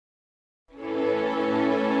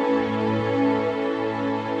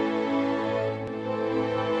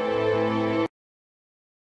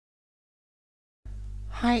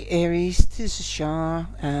Hi Aries, this is Char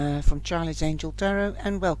from Charliesangeltarot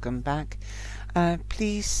and welcome back.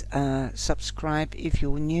 Please subscribe if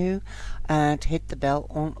you're new and hit the bell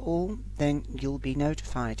on all, then you'll be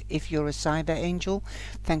notified. If you're a cyber angel,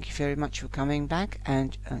 thank you very much for coming back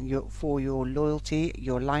and for your loyalty,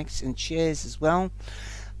 your likes and shares as well.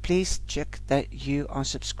 Please check that you are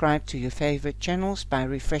subscribed to your favorite channels by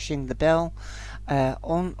refreshing the bell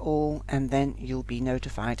on all, and then you'll be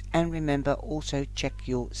notified. And remember, also check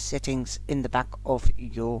your settings in the back of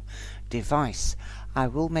your device. I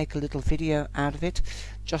will make a little video out of it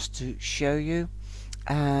just to show you,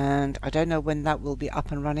 and I don't know when that will be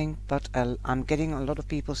up and running, but I'm getting a lot of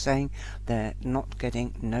people saying they're not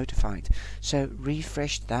getting notified, so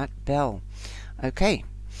refresh that bell. Okay,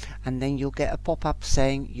 and then you'll get a pop-up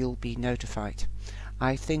saying you'll be notified.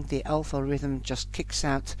 I think the algorithm just kicks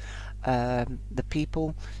out the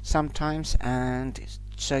people sometimes, and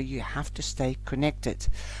so you have to stay connected.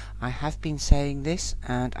 I have been saying this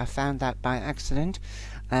and I found that by accident,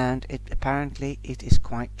 and apparently it is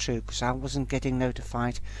quite true, because I wasn't getting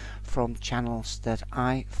notified from channels that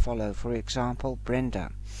I follow, for example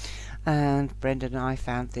Brenda, and Brenda and I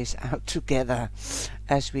found this out together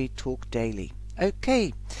as we talk daily.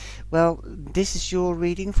 Okay, well, this is your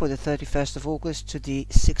reading for the 31st of August to the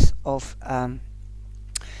 6th of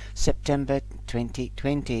September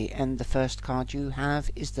 2020, and the first card you have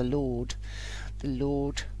is the Lord. The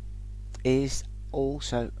Lord is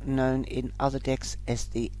also known in other decks as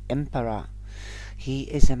the Emperor. He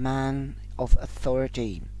is a man of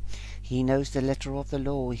authority. He knows the letter of the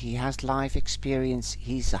law. He has life experience.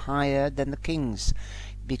 He's higher than the kings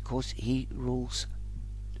because he rules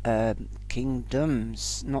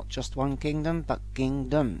kingdoms, not just one kingdom but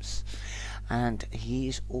kingdoms. And he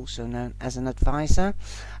is also known as an advisor.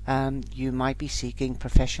 You might be seeking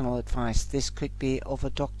professional advice. This could be of a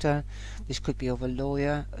doctor, this could be of a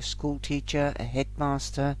lawyer, a school teacher, a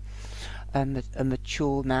headmaster, a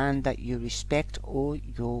mature man that you respect, or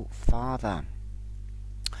your father.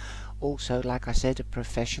 Also, like I said, a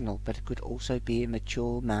professional, but it could also be a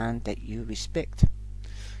mature man that you respect.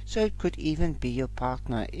 So it could even be your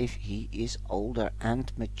partner if he is older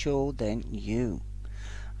and mature than you.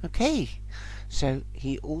 Okay, so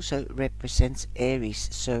he also represents Aries.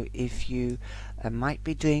 So if you might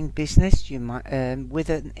be doing business, you might with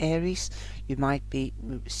an Aries, you might be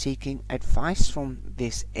seeking advice from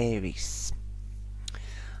this Aries.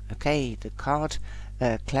 Okay, the card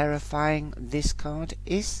clarifying this card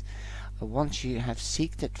is once you have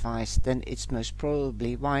sought advice, then it's most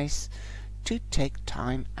probably wise to take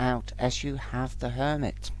time out, as you have the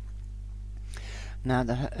Hermit. Now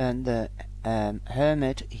the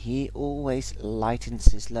Hermit, he always lightens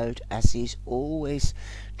his load, as he's always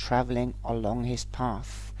traveling along his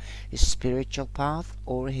path, his spiritual path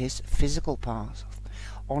or his physical path.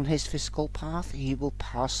 On his physical path, he will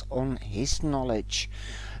pass on his knowledge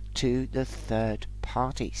to the third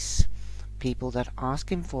parties, people that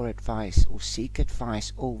ask him for advice or seek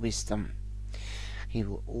advice or wisdom. He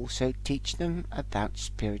will also teach them about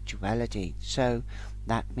spirituality, so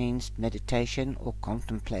that means meditation or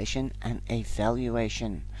contemplation and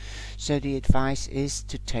evaluation. So the advice is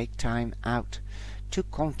to take time out to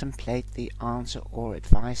contemplate the answer or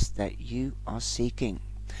advice that you are seeking.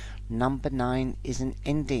 Number 9 is an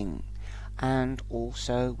ending, and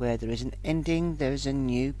also where there is an ending there is a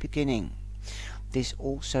new beginning. This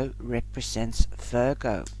also represents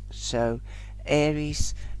Virgo. So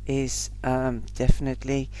Aries is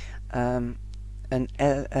definitely a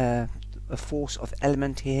force of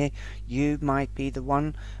element here. You might be the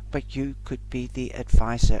one, but you could be the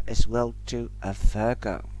advisor as well to a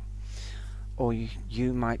Virgo, or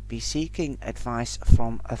you might be seeking advice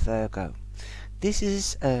from a Virgo. This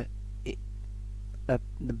is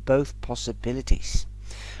both possibilities,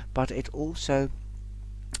 but it also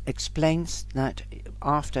explains that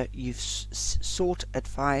after you've sought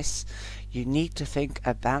advice, you need to think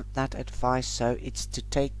about that advice. So it's to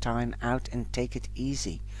take time out and take it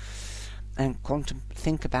easy and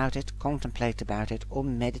think about it, contemplate about it, or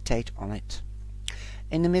meditate on it.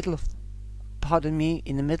 In the middle of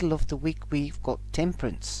in the middle of the week, we've got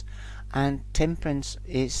Temperance, and Temperance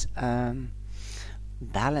is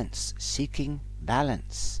balance, seeking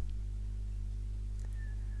balance.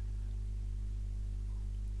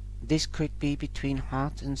 This could be between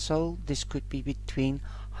heart and soul. This could be between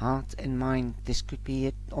heart and mind. This could be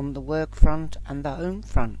it on the work front and the home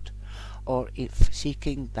front, or if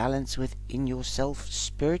seeking balance within yourself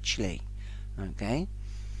spiritually. Okay,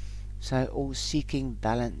 so or seeking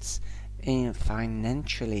balance in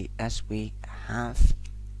financially, as we have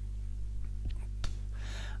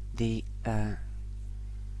the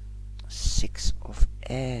 6 of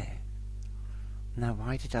air. Now,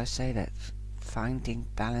 why did I say that? Finding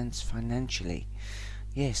balance financially.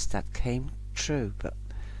 Yes, that came true, but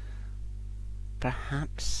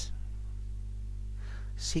perhaps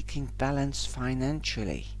seeking balance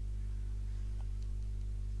financially.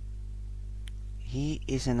 He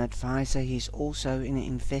is an advisor, he's also an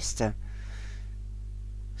investor.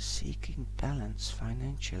 Seeking balance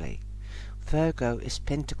financially. Virgo is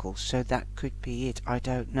Pentacles, so that could be it. I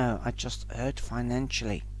don't know, I just heard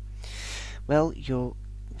financially. Well,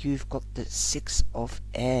 you've got the 6 of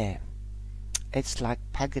air. It's like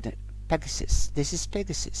Pegasus. This is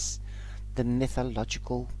Pegasus, the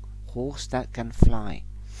mythological horse that can fly.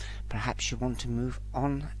 Perhaps you want to move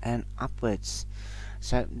on and upwards,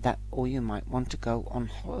 so that, or you might want to go on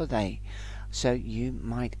holiday, so you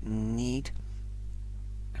might need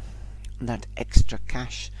that extra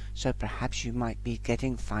cash. So perhaps you might be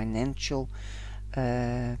getting financial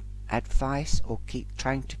advice, or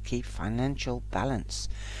trying to keep financial balance.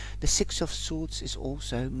 The 6 of Swords is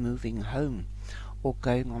also moving home or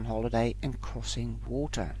going on holiday and crossing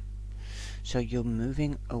water. So you're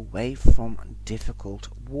moving away from difficult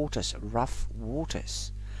waters, rough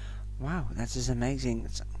waters. Wow, that is amazing.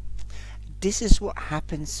 This is what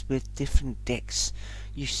happens with different decks.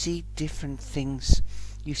 You see different things.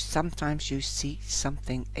 Sometimes you see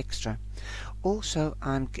something extra. Also,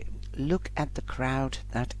 look at the crowd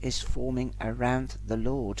that is forming around the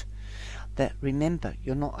Lord. That, remember,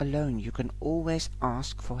 you're not alone. You can always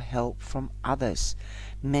ask for help from others.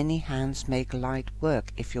 Many hands make light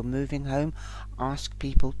work. If you're moving home, ask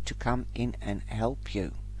people to come in and help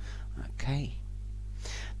you. Okay.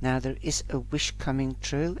 Now there is a wish coming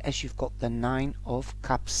true, as you've got the 9 of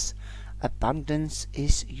Cups. Abundance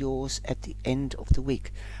is yours at the end of the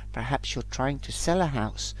week. Perhaps you're trying to sell a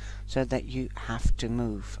house so that you have to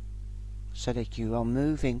move, so that you are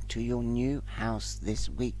moving to your new house this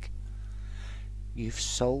week. You've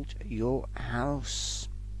sold your house.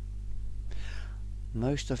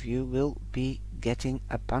 Most of you will be getting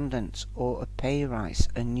abundance or a pay rise,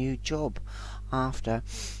 a new job after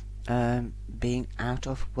being out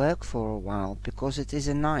of work for a while, because it is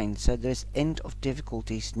a 9, so there's end of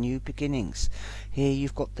difficulties, new beginnings. Here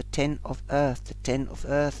you've got the 10 of Earth. The 10 of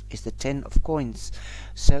Earth is the 10 of coins,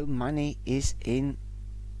 so money is in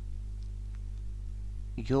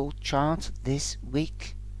your chart this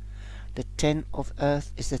week. The 10 of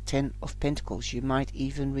Earth is the 10 of Pentacles. You might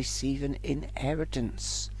even receive an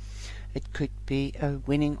inheritance. It could be a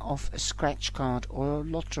winning of a scratch card or a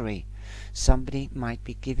lottery. Somebody might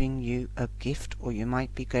be giving you a gift, or you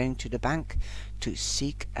might be going to the bank to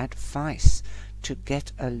seek advice, to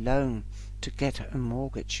get a loan, to get a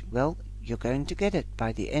mortgage. Well, you're going to get it.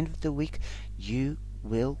 By the end of the week, you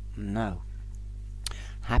will know.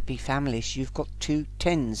 Happy families, you've got 2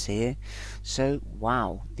 10s here, so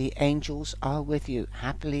wow, the angels are with you.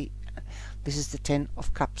 Happily, this is the 10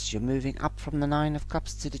 of Cups. You're moving up from the 9 of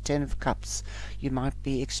Cups to the 10 of Cups. You might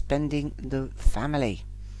be expending the family.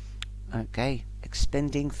 Okay,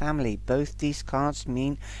 expending family. Both these cards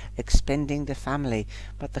mean expending the family,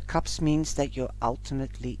 but the Cups means that you're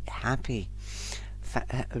ultimately happy.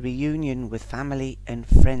 A reunion with family and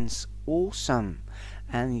friends, awesome.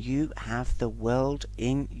 And you have the world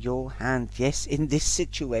in your hand. Yes, in this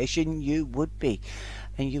situation you would be,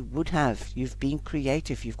 and you would have. You've been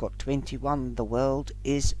creative. You've got 21. The world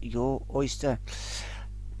is your oyster.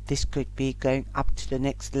 This could be going up to the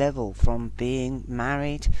next level, from being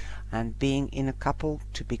married and being in a couple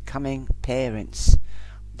to becoming parents.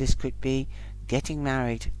 This could be getting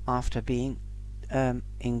married after being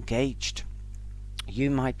engaged. You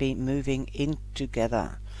might be moving in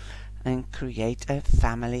together and create a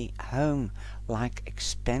family home, like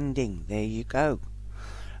expanding. There you go.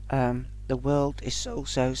 The world is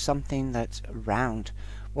also something that's round.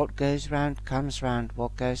 What goes round comes round.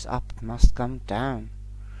 What goes up must come down.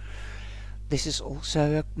 This is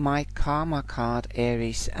also my karma card,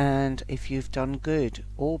 Aries, and if you've done good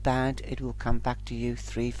or bad, it will come back to you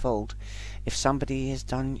threefold. If somebody has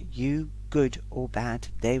done you good or bad,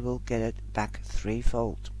 they will get it back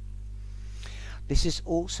threefold. This is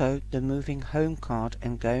also the moving home card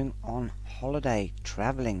and going on holiday,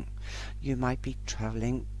 traveling. You might be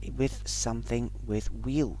traveling with something with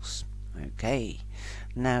wheels. Okay,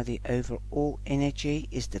 now the overall energy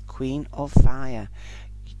is the Queen of Fire.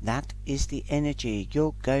 That is the energy.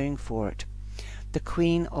 You're going for it. The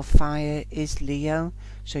Queen of Fire is Leo,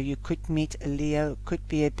 so you could meet a Leo, could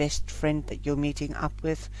be a best friend that you're meeting up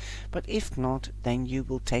with, but if not, then you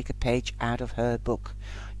will take a page out of her book.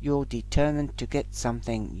 You're determined to get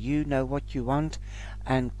something. You know what you want,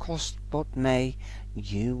 and cost what may,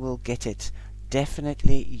 you will get it.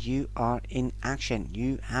 definitely you are in action.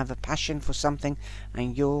 You have a passion for something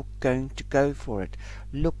and you're going to go for it.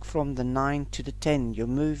 Look from the 9 to the 10. You're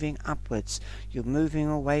moving upwards. You're moving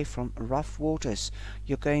away from rough waters.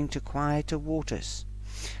 You're going to quieter waters.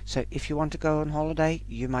 So if you want to go on holiday,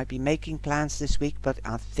 you might be making plans this week, but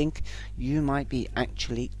I think you might be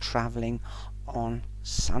actually traveling on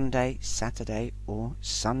Sunday, Saturday or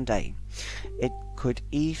Sunday. It could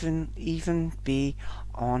even be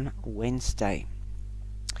on Wednesday.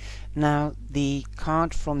 Now the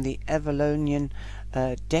card from the Avalonian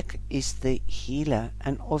deck is the healer,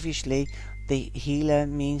 and obviously the healer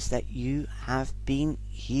means that you have been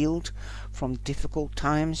healed from difficult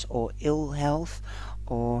times or ill health,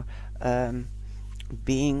 or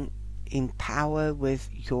being in power with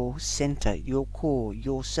your center, your core,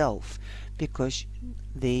 yourself, because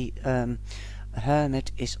the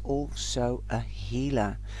Hermit is also a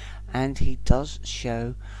healer, and he does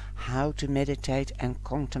show how to meditate and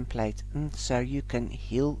contemplate, and so you can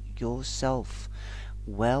heal yourself.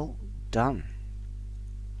 Well done.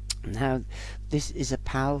 Now this is a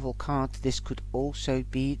powerful card. This could also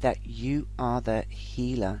be that you are the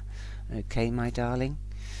healer. Okay, my darling,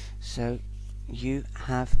 so you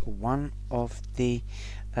have one of the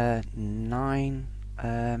 9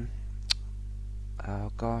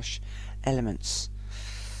 elements.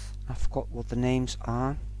 I forgot what the names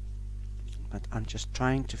are, but I'm just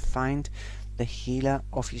trying to find the healer.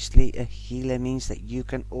 Obviously a healer means that you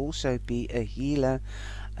can also be a healer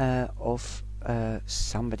of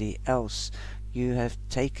somebody else. You have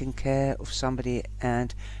taken care of somebody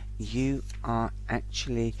and you are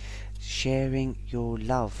actually sharing your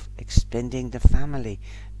love, expending the family,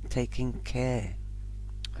 taking care.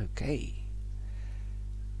 Okay.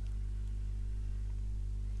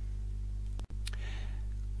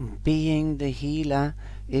 Being the healer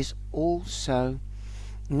is also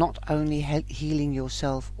not only healing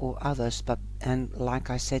yourself or others, but, and like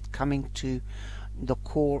I said, coming to the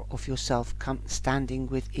core of yourself, standing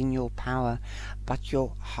within your power, but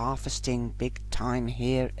you're harvesting big time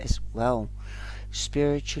here as well.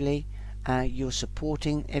 Spiritually, you're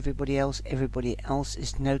supporting everybody else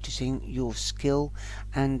is noticing your skill,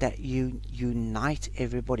 and that you unite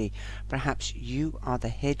everybody. Perhaps you are the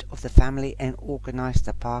head of the family and organize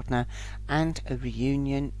the partner and a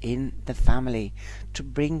reunion in the family to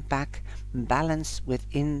bring back balance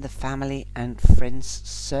within the family and friends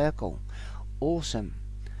circle. Awesome.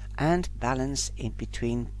 And balance in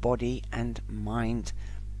between body and mind.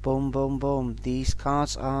 Boom, boom, boom. These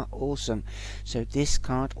cards are awesome. So this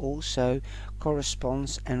card also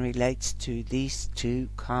corresponds and relates to these two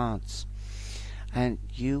cards, and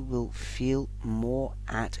you will feel more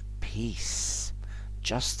at peace.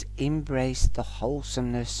 Just embrace the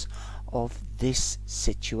wholesomeness of this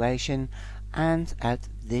situation and at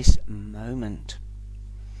this moment.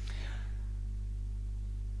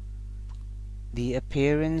 The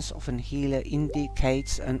appearance of an healer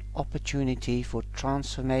indicates an opportunity for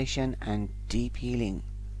transformation and deep healing.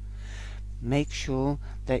 Make sure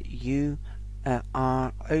that you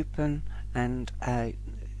are open and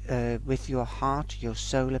with your heart, your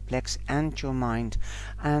solar plex and your mind,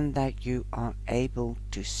 and that you are able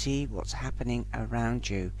to see what's happening around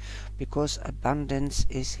you, because abundance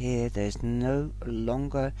is here. There's no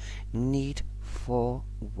longer need for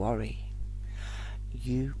worry.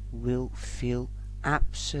 You will feel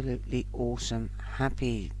absolutely awesome,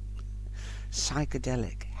 happy,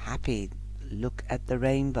 psychedelic, happy. Look at the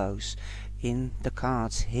rainbows in the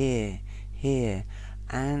cards here,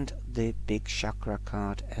 and the big chakra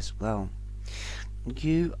card as well.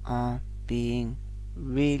 You are being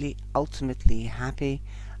really ultimately happy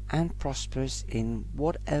and prosperous in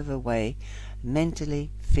whatever way,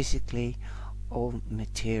 mentally, physically or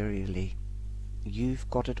materially. You've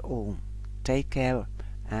got it all. Take care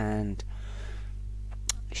and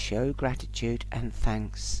show gratitude and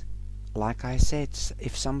thanks. Like I said,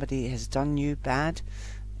 if somebody has done you bad,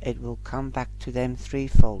 it will come back to them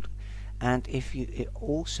threefold. And if you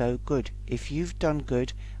also good, if you've done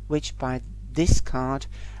good, which by this card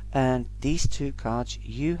and these two cards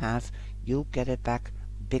you'll get it back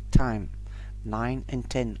big time. 9 and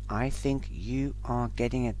 10. I think you are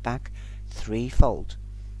getting it back threefold.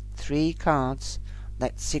 3 cards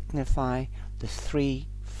that signify the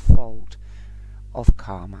threefold of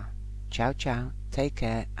karma. Ciao ciao, take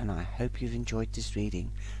care, and I hope you've enjoyed this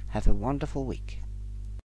reading. Have a wonderful week.